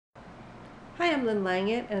Hi, I'm Lynn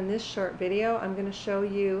Langit, and in this short video I'm going to show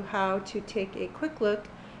you how to take a quick look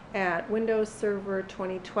at Windows Server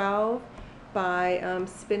 2012 by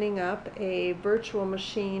spinning up a virtual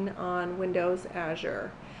machine on Windows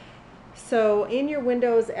Azure. So in your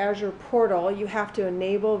Windows Azure portal you have to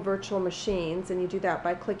enable virtual machines, and you do that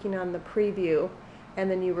by clicking on the preview,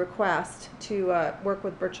 and then you request to work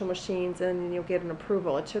with virtual machines, and then you'll get an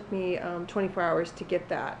approval. It took me 24 hours to get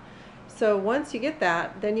that. So once you get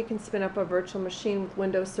that, then you can spin up a virtual machine with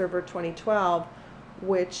Windows Server 2012,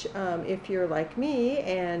 which if you're like me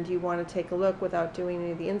and you want to take a look without doing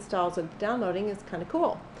any of the installs or the downloading, is kind of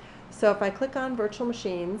cool. So if I click on virtual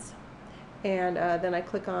machines, and then I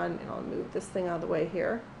click on, and I'll move this thing out of the way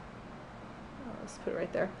here. Let's put it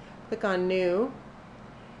right there. Click on New,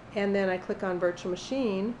 and then I click on Virtual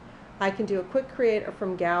Machine. I can do a quick create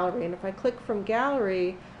from Gallery, and if I click from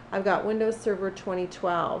Gallery, I've got Windows Server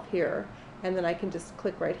 2012 here, and then I can just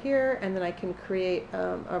click right here, and then I can create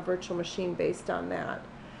a virtual machine based on that.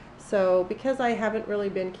 So because I haven't really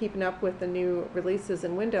been keeping up with the new releases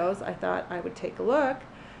in Windows, I thought I would take a look.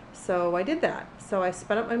 So I did that. So I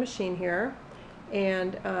spun up my machine here,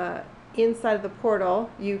 and inside of the portal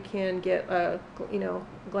you can get a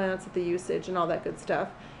glance at the usage and all that good stuff.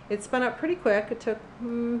 It spun up pretty quick. It took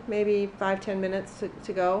maybe 5-10 minutes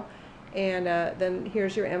to go, and then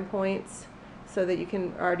here's your endpoints so that you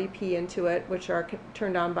can RDP into it, which are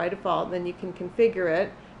turned on by default. Then you can configure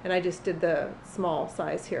it, and I just did the small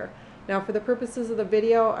size here. Now for the purposes of the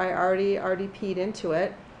video, I already RDP'd into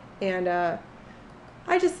it, and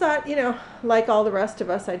I just thought, like all the rest of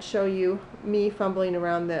us, I'd show you me fumbling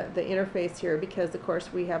around the interface here, because of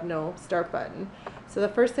course we have no start button. So the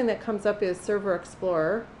first thing that comes up is Server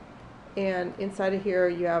Explorer, and inside of here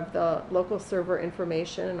you have the local server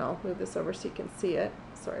information, and I'll move this over so you can see it.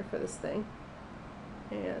 Sorry for this thing.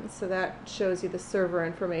 And so that shows you the server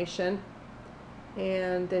information,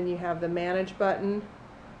 and then you have the Manage button.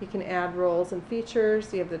 You can add roles and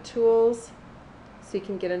features. You have the tools, so you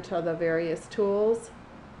can get into the various tools.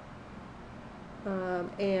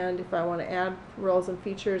 And if I want to add roles and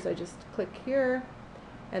features, I just click here,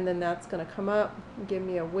 and then that's going to come up and give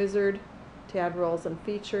me a wizard to add roles and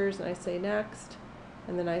features, and I say next,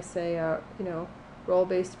 and then I say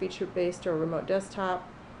role-based, feature-based, or remote desktop,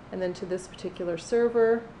 and then to this particular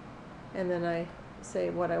server, and then I say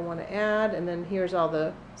what I want to add, and then here's all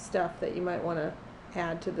the stuff that you might want to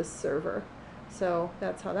add to this server. So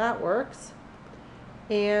that's how that works.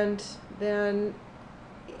 And then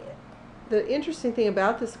the interesting thing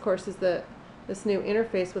about this, of course, is this new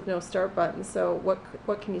interface with no start button. So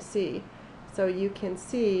what can you see? So you can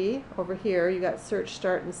see over here you got Search,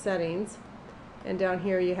 Start, and Settings, and down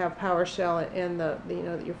here you have PowerShell and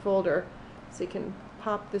your folder. So you can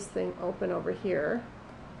pop this thing open over here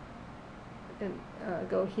and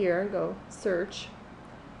go here and go Search,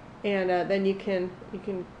 and then you can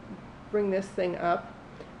bring this thing up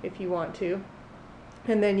if you want to,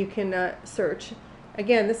 and then you can search.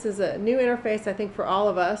 Again, this is a new interface, I think, for all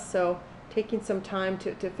of us, so taking some time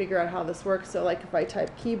to figure out how this works. So like if I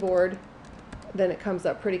type keyboard, then it comes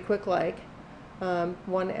up pretty quick, like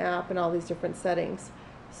one app and all these different settings.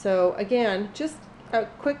 So again, just a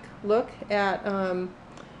quick look at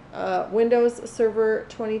Windows Server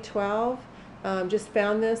 2012. Just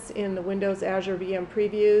found this in the Windows Azure VM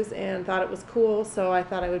previews and thought it was cool, so I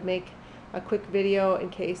thought I would make a quick video in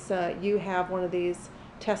case you have one of these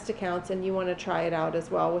test accounts and you want to try it out as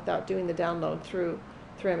well without doing the download through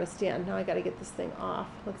MSDN. Now I got to get this thing off.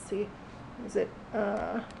 Let's see, is it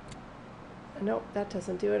nope, that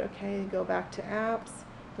doesn't do it. Okay, go back to apps,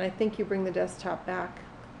 and I think you bring the desktop back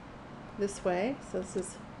this way. So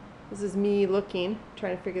this is me looking,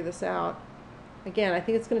 trying to figure this out. Again, I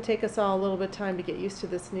think it's going to take us all a little bit of time to get used to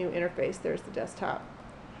this new interface. There's the desktop.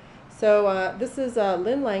 So this is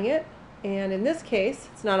Lynn Langit, and in this case,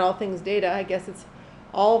 it's not all things data. I guess it's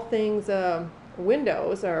all things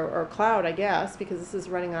Windows or cloud, I guess, because this is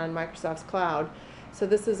running on Microsoft's cloud. So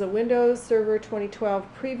this is a Windows Server 2012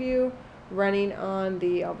 preview running on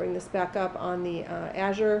the, I'll bring this back up, on the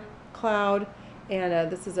Azure cloud, and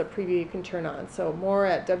this is a preview you can turn on. So more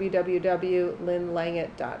at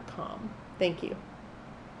www.lynnlangit.com. Thank you.